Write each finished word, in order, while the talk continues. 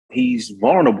he's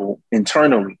vulnerable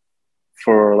internally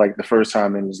for like the first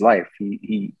time in his life.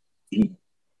 He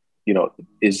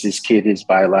is this kid his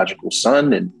biological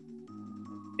son? And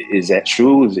is that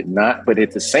true? Is it not? But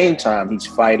at the same time, he's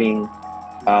fighting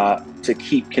to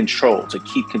keep control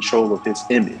of his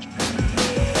image.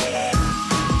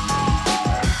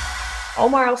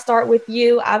 Omar, I'll start with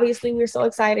you. Obviously, we're so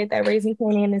excited that Raising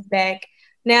Kanan is back.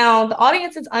 Now, the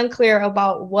audience is unclear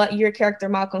about what your character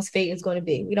Malcolm's fate is going to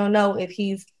be. We don't know if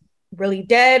he's really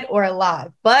dead or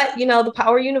alive. But, the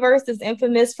Power universe is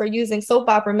infamous for using soap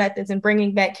opera methods and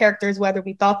bringing back characters, whether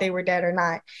we thought they were dead or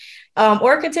not,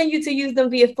 or continue to use them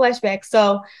via flashbacks.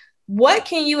 So what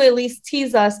can you at least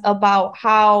tease us about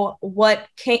what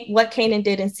Kanan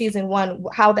did in season 1,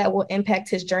 how that will impact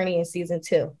his journey in season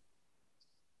 2?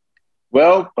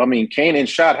 Well, I mean, Kanan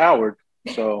shot Howard,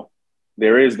 so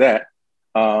there is that.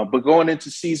 But going into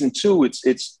season 2,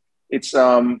 it's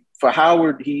for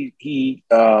Howard.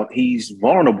 He's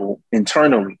vulnerable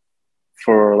internally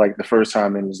for like the first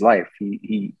time in his life.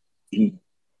 He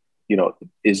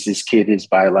is this kid his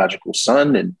biological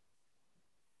son? And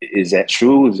is that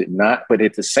true? Is it not? But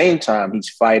at the same time, he's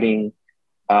fighting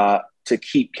to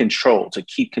keep control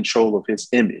of his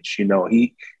image.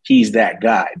 He's that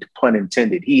guy, pun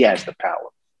intended. He has the power,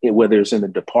 whether it's in the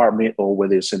department or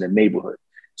whether it's in the neighborhood.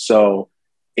 So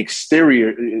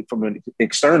from an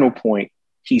external point,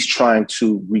 he's trying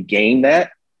to regain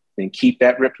that and keep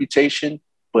that reputation.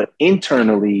 But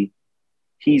internally,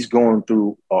 he's going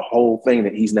through a whole thing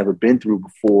that he's never been through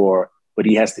before, but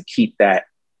he has to keep that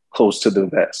close to the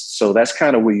vest. So that's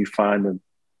kind of where you find him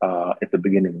at the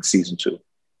beginning of season 2.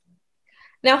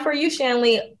 Now, for you,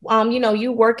 Shanley,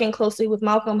 you working closely with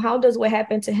Malcolm, how does what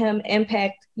happened to him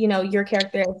impact, your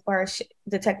character as far as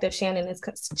Detective Shannon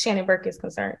Burke is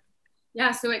concerned?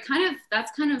 Yeah, so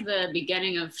that's kind of the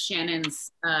beginning of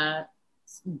Shannon's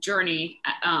journey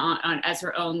as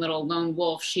her own little lone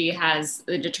wolf. She has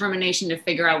the determination to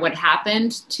figure out what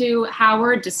happened to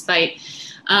Howard, despite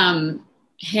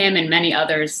him and many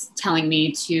others telling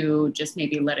me to just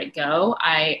maybe let it go.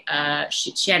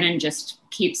 Shannon just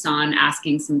keeps on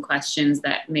asking some questions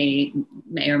that may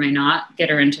or may not get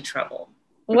her into trouble.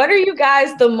 What are you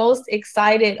guys the most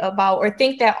excited about, or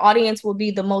think that audience will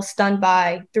be the most stunned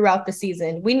by throughout the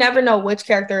season? We never know which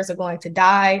characters are going to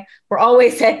die. We're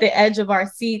always at the edge of our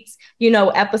seats,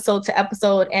 episode to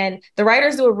episode. And the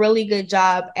writers do a really good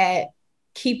job at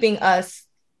keeping us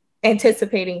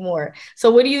anticipating more.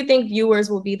 So what do you think viewers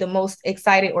will be the most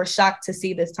excited or shocked to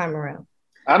see this time around?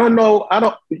 I don't know.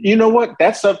 You know what?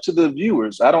 That's up to the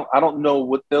viewers. I don't know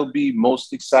what they'll be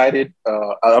most excited.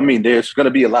 There's going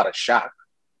to be a lot of shock.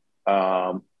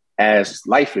 As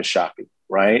life is shocking,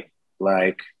 right?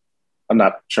 Like, I'm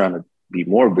not trying to be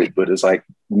morbid, but it's like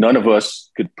none of us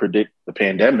could predict the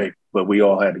pandemic, but we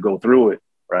all had to go through it,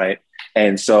 right?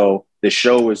 And so the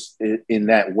show is, in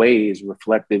that way, is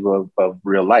reflective of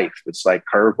real life. It's like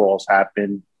curveballs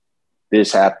happen,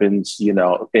 this happens,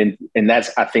 and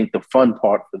that's, I think, the fun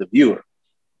part for the viewer.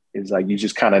 Is like you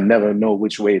just kind of never know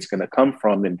which way it's going to come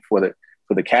from, and for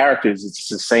the characters, it's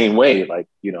the same way. Like,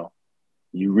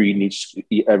 you read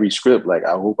every script, like,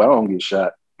 I hope I don't get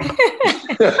shot.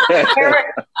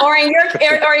 or in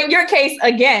your case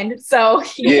again. So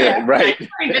yeah, right.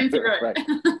 Been through it.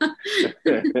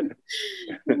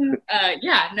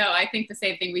 I think the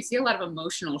same thing. We see a lot of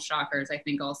emotional shockers, I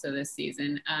think, also this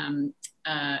season,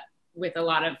 with a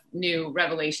lot of new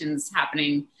revelations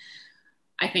happening,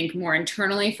 I think, more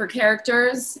internally for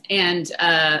characters and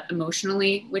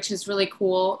emotionally, which is really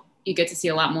cool. You get to see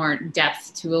a lot more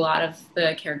depth to a lot of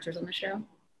the characters on the show.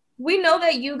 We know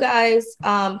that you guys,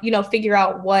 figure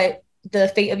out what the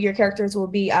fate of your characters will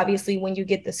be, obviously, when you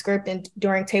get the script and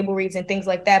during table reads and things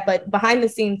like that. But behind the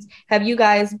scenes, have you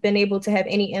guys been able to have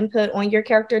any input on your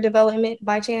character development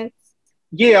by chance?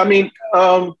 Yeah,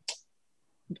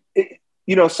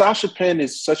 Sasha Penn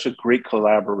is such a great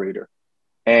collaborator.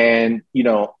 And,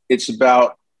 it's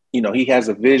about, he has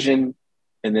a vision,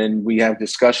 and then we have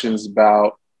discussions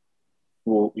about,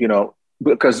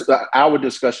 because our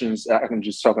discussions, I'm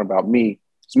just talking about me,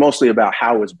 it's mostly about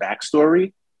Howard's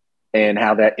backstory and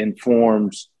how that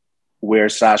informs where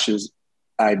Sasha's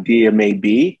idea may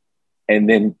be. And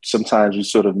then sometimes you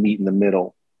sort of meet in the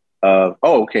middle of,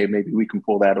 okay, maybe we can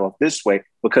pull that off this way,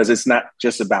 because it's not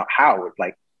just about Howard.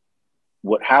 Like,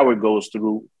 what Howard goes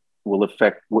through will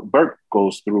affect what Burke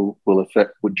goes through, will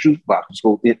affect what Jukebox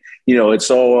goes through. It's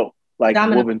all like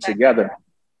woven together.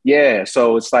 Yeah.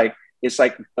 So it's the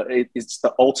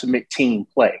ultimate team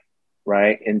play,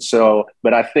 right? And so,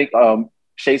 but I think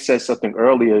Shay said something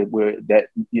earlier where that,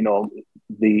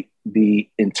 the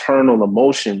internal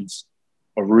emotions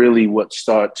are really what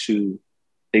start to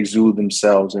exude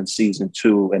themselves in season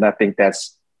 2. And I think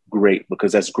that's great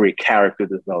because that's great character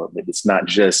development. It's not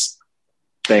just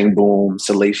bang, boom,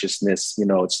 salaciousness. You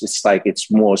know, it's like it's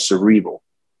more cerebral.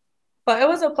 But it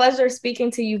was a pleasure speaking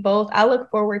to you both. I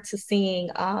look forward to seeing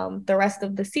the rest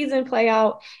of the season play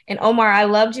out. And Omar, I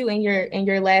loved you in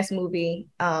your last movie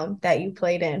that you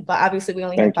played in. But obviously, we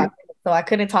only have 5 minutes, so I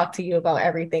couldn't talk to you about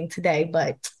everything today.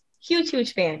 But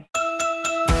huge fan.